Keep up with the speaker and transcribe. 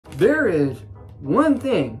there is one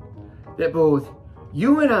thing that both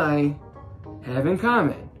you and I have in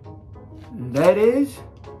common. And that is,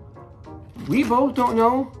 we both don't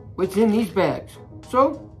know what's in these bags.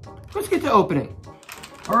 So, let's get to opening.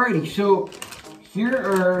 Alrighty, so here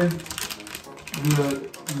are the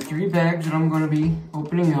 3 bags that I'm going to be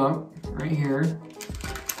opening up right here.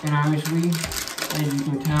 And obviously, as you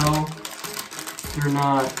can tell, they're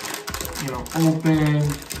not, open.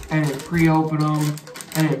 I didn't pre-open them.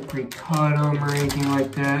 I didn't pre-cut them or anything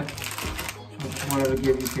like that. So I just wanted to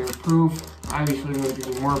give you here proof. Obviously, I'm going to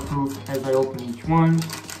give you more proof as I open each one.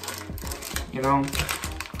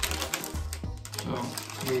 So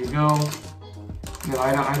here you go.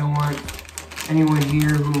 I don't want anyone here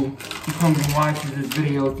who comes and watches this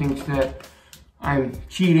video thinks that I'm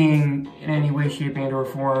cheating in any way, shape, and or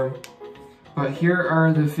form. But here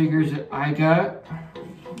are the figures that I got.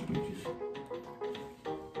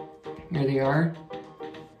 Here they are.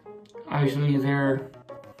 Obviously, they're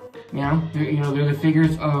the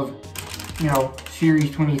figures of,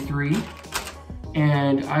 Series 23.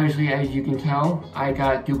 And obviously, as you can tell, I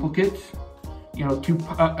got duplicates. Two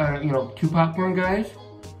popcorn guys.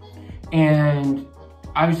 And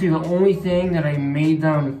obviously, the only thing that I made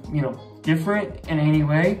them, different in any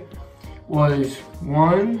way was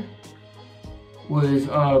one was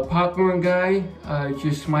a popcorn guy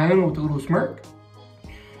just smiling with a little smirk,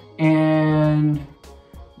 and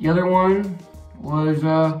the other one was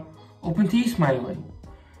open tea smiling.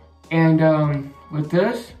 And with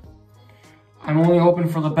this, I'm only hoping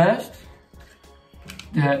for the best,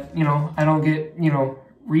 that I don't get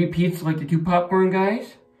repeats like the 2 popcorn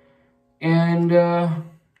guys. And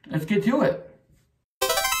let's get to it.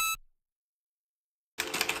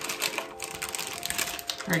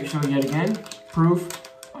 Alright, so yet again, proof.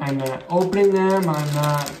 I'm not opening them, I'm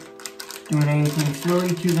not doing anything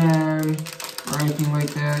silly to them or anything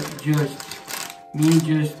like that. Just me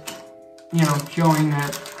showing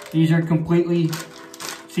that these are completely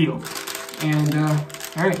sealed. And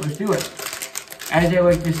alright, let's do it. As I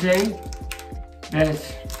like to say, that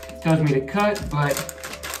tells me to cut, but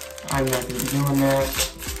I'm not going to be doing that.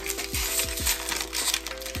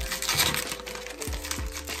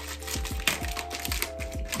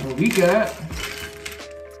 And we got,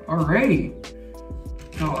 alrighty.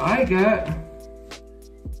 So I got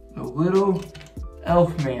the little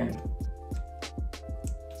elf man.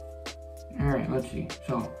 Alright, let's see.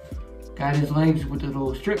 So, got his legs with the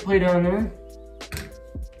little strip plate on there.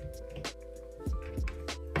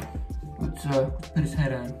 Let's put his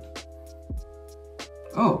head on.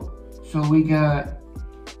 Oh, so we got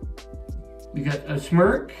a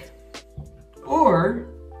smirk, or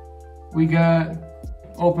we got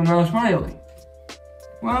open mouth smiley.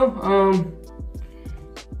 Well,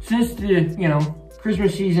 since the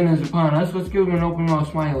Christmas season is upon us, let's give him an open mouth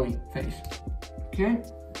smiley face. Okay.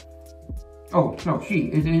 Oh no,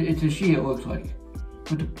 it's a she. It looks like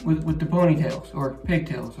with the ponytails or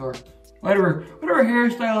pigtails or whatever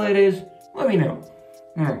hairstyle it is. Let me know.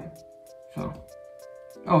 All right. So.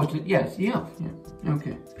 Oh, it's the elf. Yeah.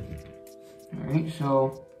 Okay. All right.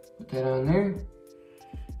 So put that on there,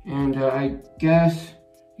 and I guess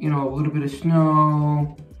a little bit of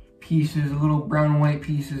snow pieces, a little brown and white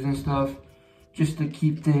pieces and stuff, just to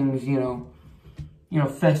keep things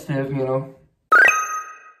festive.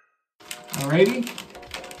 Alrighty.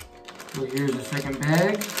 So here's the second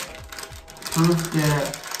bag. Proof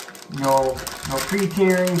that no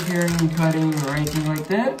pre-tearing, tearing, cutting, or anything like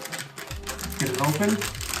that. Let's get it open.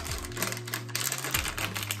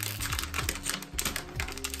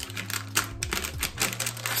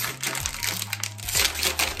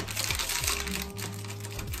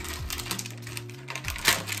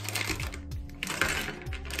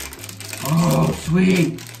 Oh,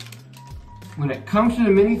 sweet. When it comes to the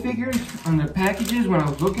minifigures on the packages, when I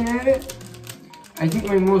was looking at it, I think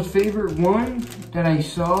my most favorite one that I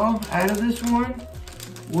saw out of this one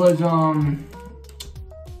was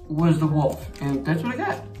the wolf, and that's what I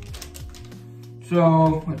got.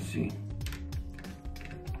 So let's see.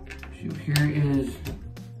 So here is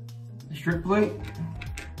the strip plate,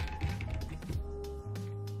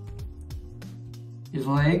 his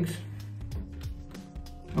legs.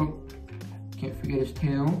 Oh, can't forget his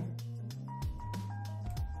tail.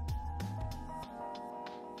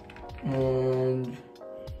 And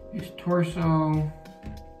his torso.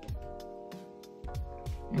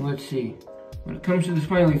 And let's see. When it comes to the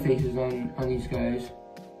smiley faces on these guys,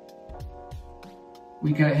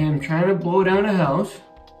 we got him trying to blow down a house,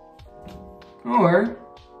 or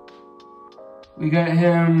we got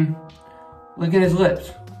him licking his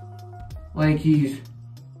lips like he's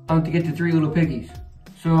out to get the 3 little piggies.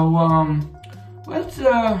 So let's,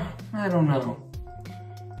 I don't know.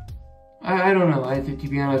 I don't know, to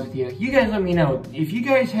be honest with you. You guys let me know. If you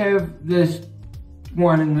guys have this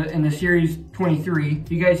one in the series 23,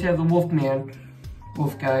 if you guys have the Wolfman,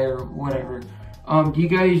 Wolf guy or whatever, do you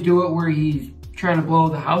guys do it where he's trying to blow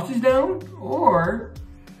the houses down? Or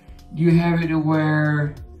do you have it to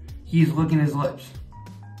where he's licking his lips?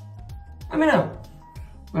 Let me know.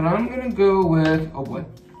 But I'm gonna go with, oh boy.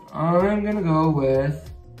 I'm gonna go with,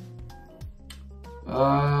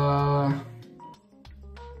 I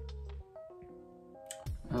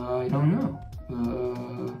don't know.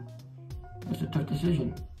 That's a tough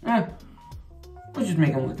decision. Let's just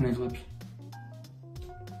make him lick his lips.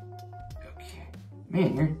 Okay.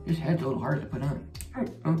 Man, this head's a little hard to put on.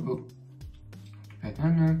 Oh. Back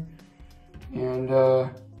on there. And, I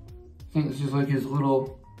think this is like his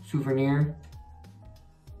little souvenir.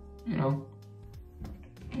 You know?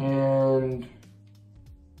 And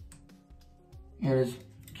his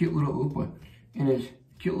cute little, oh boy. And his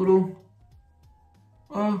cute little,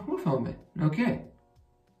 wolf helmet. Okay.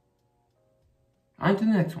 On to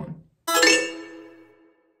the next one.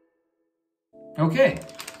 Okay,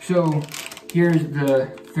 so here's the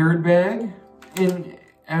third bag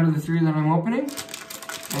out of the three that I'm opening.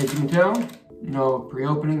 As you can tell, no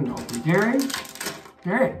pre-opening, no pre-tearing.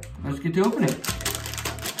 All right, let's get to opening.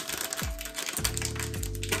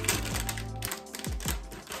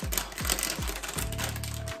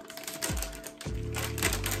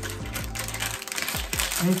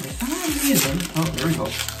 And for some reason, oh, there we go.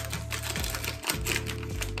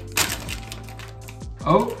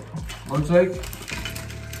 Oh, looks like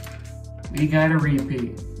we got a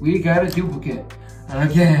repeat. We got a duplicate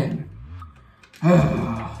again.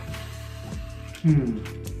 Oh.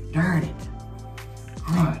 Darn it.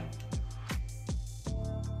 God.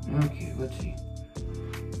 Okay, let's see.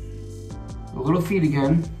 The little feet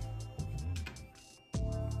again.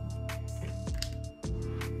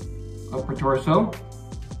 Upper torso.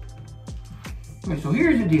 Okay, so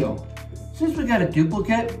here's the deal. Since we got a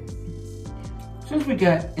duplicate, since we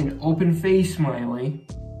got an open face smiley,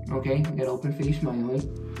 okay, we got open face smiley.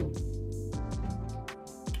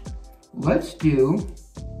 Let's do,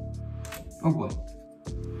 oh boy.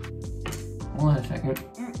 Hold on a second.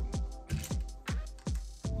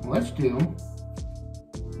 Let's do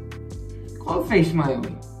closed face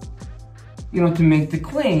smiley. You know, to make the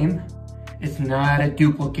claim, it's not a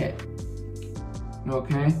duplicate.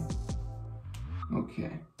 Okay?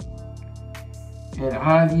 Okay. And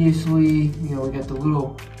obviously, you know, we got the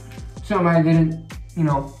little, something I didn't, you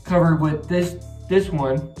know, cover with this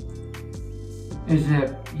one, is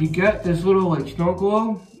that you got this little like snow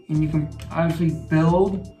globe, and you can obviously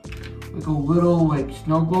build like a little like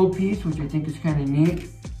snow globe piece, which I think is kind of neat.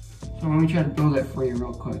 So let me try to build that for you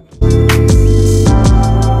real quick.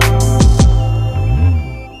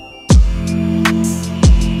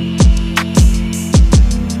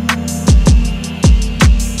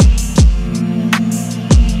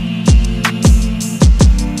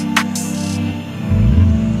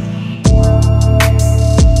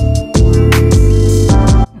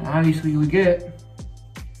 Obviously we get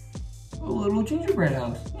a little gingerbread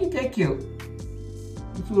house. Ain't that cute?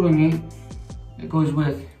 It's a little neat. It goes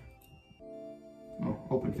with, oh,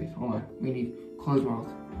 open face, hold on. We need closed mouth.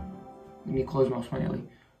 We need closed mouth smiley.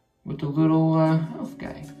 With the little elf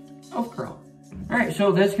guy, elf girl. All right,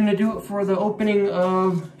 so that's gonna do it for the opening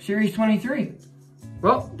of Series 23.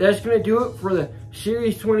 Well, that's gonna do it for the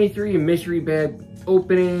Series 23 mystery bag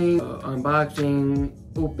opening, unboxing,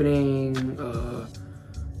 opening,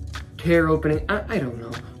 tear opening, I don't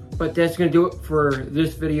know. But that's gonna do it for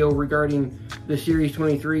this video regarding the Series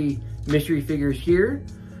 23 mystery figures here.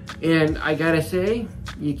 And I gotta say,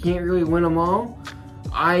 you can't really win them all.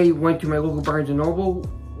 I went to my local Barnes & Noble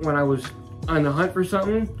when I was on the hunt for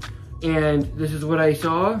something, and this is what I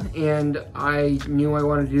saw, and I knew I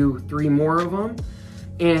wanted to do 3 more of them.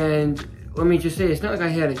 And let me just say, it's not like I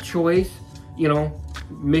had a choice, you know,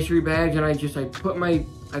 mystery bags, and I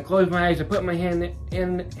closed my eyes, I put my hand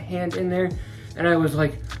in there, and I was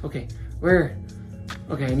like, okay,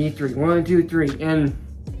 okay, I need 3, 1, 2, 3, and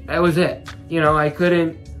that was it. You know, I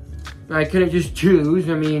couldn't just choose.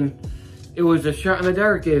 I mean, it was a shot in the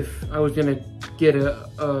dark if I was gonna get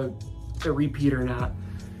a repeat or not.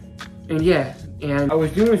 And yeah, and I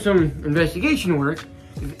was doing some investigation work,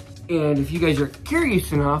 and if you guys are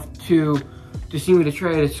curious enough to see me to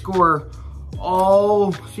try to score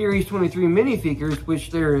all Series 23 minifigures,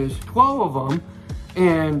 which there is 12 of them,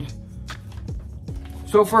 and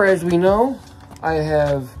so far as we know, I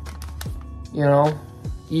have, you know,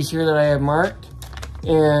 these here that I have marked,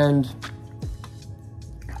 and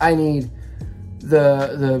I need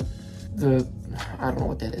the I don't know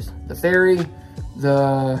what that is. The fairy,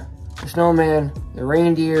 the snowman, the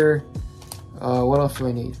reindeer. What else do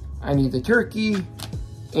I need? I need the turkey,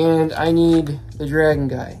 and I need the dragon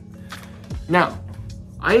guy. Now,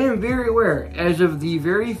 I am very aware, as of the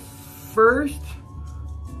very first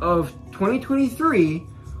of 2023,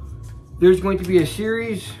 there's going to be a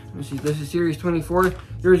series, let's see, this is series 24.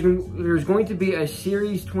 There's going to be a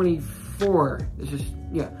series 24. This is,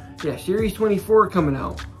 yeah, series 24 coming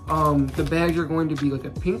out. The bags are going to be like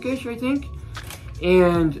a pinkish, I think.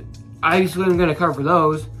 And obviously I'm gonna cover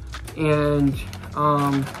those. And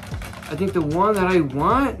I think the one that I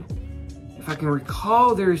want, if I can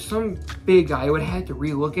recall, there's some big guy. I would have to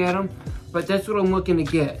re-look at him, but that's what I'm looking to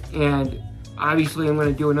get. And obviously I'm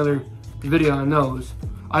gonna do another video on those.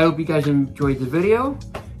 I hope you guys enjoyed the video.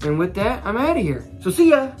 And with that, I'm out of here. So see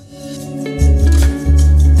ya.